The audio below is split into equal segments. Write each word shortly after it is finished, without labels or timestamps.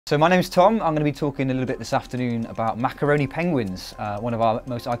So my name's Tom. I'm going to be talking a little bit this afternoon about Macaroni penguins, one of our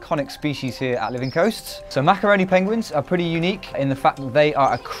most iconic species here at Living Coasts. So Macaroni penguins are pretty unique in the fact that they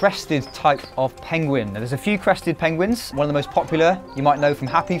are a crested type of penguin. Now, there's a few crested penguins. One of the most popular, you might know from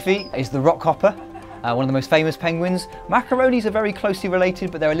Happy Feet, is the rockhopper, one of the most famous penguins. Macaronis are very closely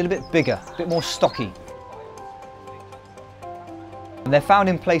related, but they're a little bit bigger, a bit more stocky. They're found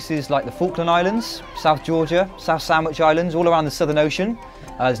in places like the Falkland Islands, South Georgia, South Sandwich Islands, all around the Southern Ocean.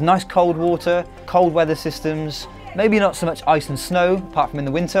 There's nice cold water, cold weather systems, maybe not so much ice and snow, apart from in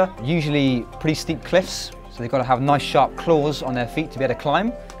the winter. Usually pretty steep cliffs, so they've got to have nice sharp claws on their feet to be able to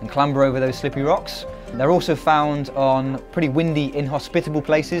climb and clamber over those slippery rocks. They're also found on pretty windy, inhospitable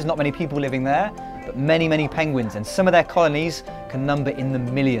places, not many people living there, but many penguins, and some of their colonies can number in the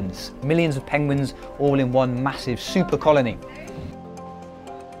millions. Millions of penguins all in one massive super colony.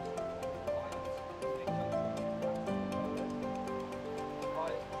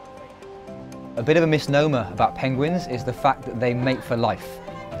 A bit of a misnomer about penguins is the fact that they mate for life.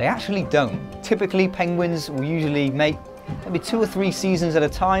 They actually don't. Typically, penguins will usually mate maybe 2 or 3 seasons at a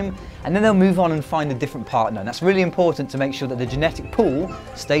time, and then they'll move on and find a different partner. And that's really important to make sure that the genetic pool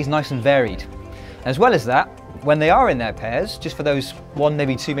stays nice and varied. As well as that, when they are in their pairs, just for those 1,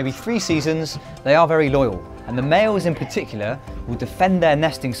 maybe 2, maybe 3 seasons, they are very loyal. And the males in particular will defend their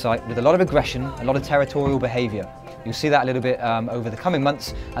nesting site with a lot of aggression, a lot of territorial behaviour. You'll see that a little bit over the coming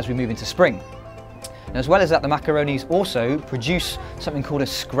months as we move into spring. And as well as that, the Macaronis also produce something called a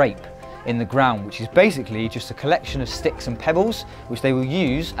scrape in the ground, which is basically just a collection of sticks and pebbles which they will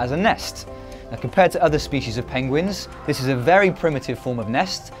use as a nest. Now, compared to other species of penguins, this is a very primitive form of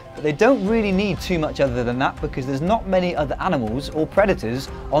nest, but they don't really need too much other than that because there's not many other animals or predators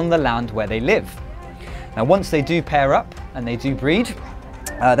on the land where they live. Now, once they do pair up and they do breed,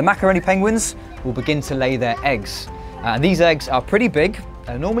 the Macaroni penguins will begin to lay their eggs. And these eggs are pretty big,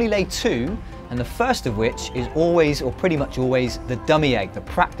 they normally lay 2, and the first of which is always, or pretty much always, the dummy egg, the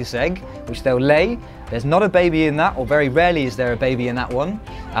practice egg, which they'll lay. There's not a baby in that, or very rarely is there a baby in that one,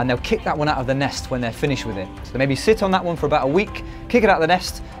 and they'll kick that one out of the nest when they're finished with it. So they maybe sit on that one for about a week, kick it out of the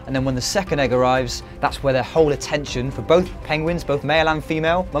nest, and then when the second egg arrives, that's where their whole attention for both penguins, both male and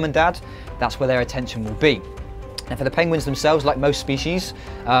female, mum and dad, that's where their attention will be. And for the penguins themselves, like most species,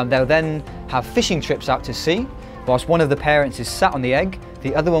 they'll then have fishing trips out to sea. Whilst one of the parents is sat on the egg,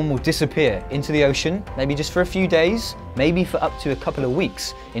 the other one will disappear into the ocean, maybe just for a few days, maybe for up to a couple of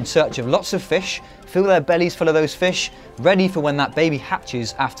weeks, in search of lots of fish, fill their bellies full of those fish, ready for when that baby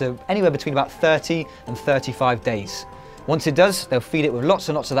hatches after anywhere between about 30 and 35 days. Once it does, they'll feed it with lots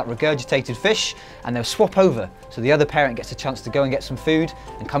and lots of that regurgitated fish, and they'll swap over, so the other parent gets a chance to go and get some food,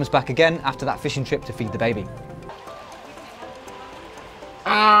 and comes back again after that fishing trip to feed the baby.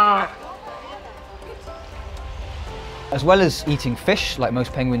 As well as eating fish, like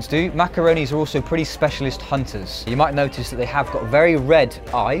most penguins do, Macaronis are also pretty specialist hunters. You might notice that they have got very red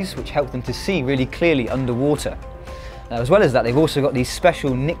eyes, which help them to see really clearly underwater. Now, as well as that, they've also got these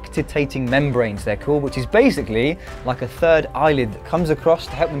special nictitating membranes, they're called, which is basically like a third eyelid that comes across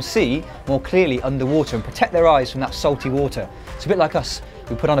to help them see more clearly underwater and protect their eyes from that salty water. It's a bit like us,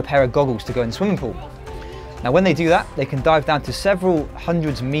 we put on a pair of goggles to go in the swimming pool. Now, when they do that, they can dive down to several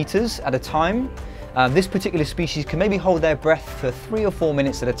hundreds meters at a time. This particular species can maybe hold their breath for 3 or 4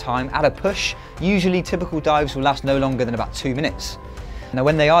 minutes at a time at a push. Usually typical dives will last no longer than about 2 minutes. Now,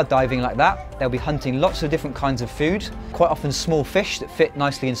 when they are diving like that, they'll be hunting lots of different kinds of food, quite often small fish that fit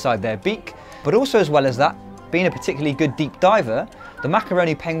nicely inside their beak. But also, as well as that, being a particularly good deep diver, the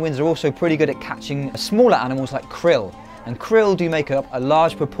Macaroni penguins are also pretty good at catching smaller animals like krill. And krill do make up a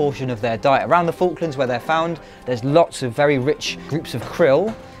large proportion of their diet. Around the Falklands where they're found, there's lots of very rich groups of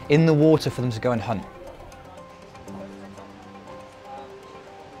krill in the water for them to go and hunt.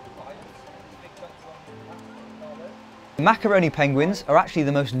 Macaroni penguins are actually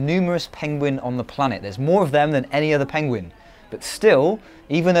the most numerous penguin on the planet. There's more of them than any other penguin. But still,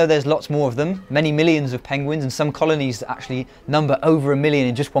 even though there's lots more of them, many millions of penguins and some colonies that actually number over 1 million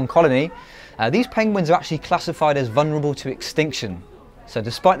in just one colony, these penguins are actually classified as vulnerable to extinction. So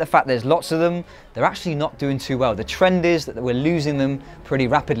despite the fact there's lots of them, they're actually not doing too well. The trend is that we're losing them pretty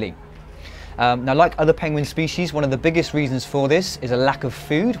rapidly. Now, like other penguin species, one of the biggest reasons for this is a lack of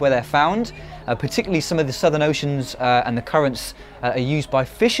food where they're found. Particularly some of the southern oceans and the currents are used by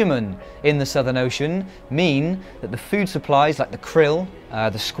fishermen in the Southern Ocean, mean that the food supplies like the krill,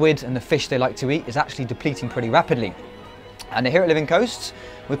 the squid and the fish they like to eat is actually depleting pretty rapidly. And here at Living Coasts,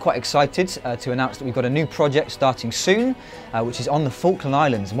 we're quite excited to announce that we've got a new project starting soon, which is on the Falkland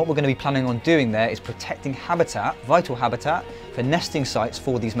Islands. And what we're going to be planning on doing there is protecting habitat, vital habitat, for nesting sites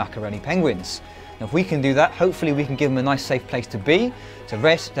for these Macaroni penguins. And if we can do that, hopefully we can give them a nice safe place to be, to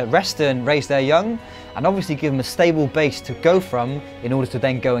rest and raise their young, and obviously give them a stable base to go from in order to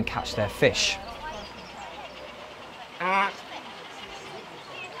then go and catch their fish.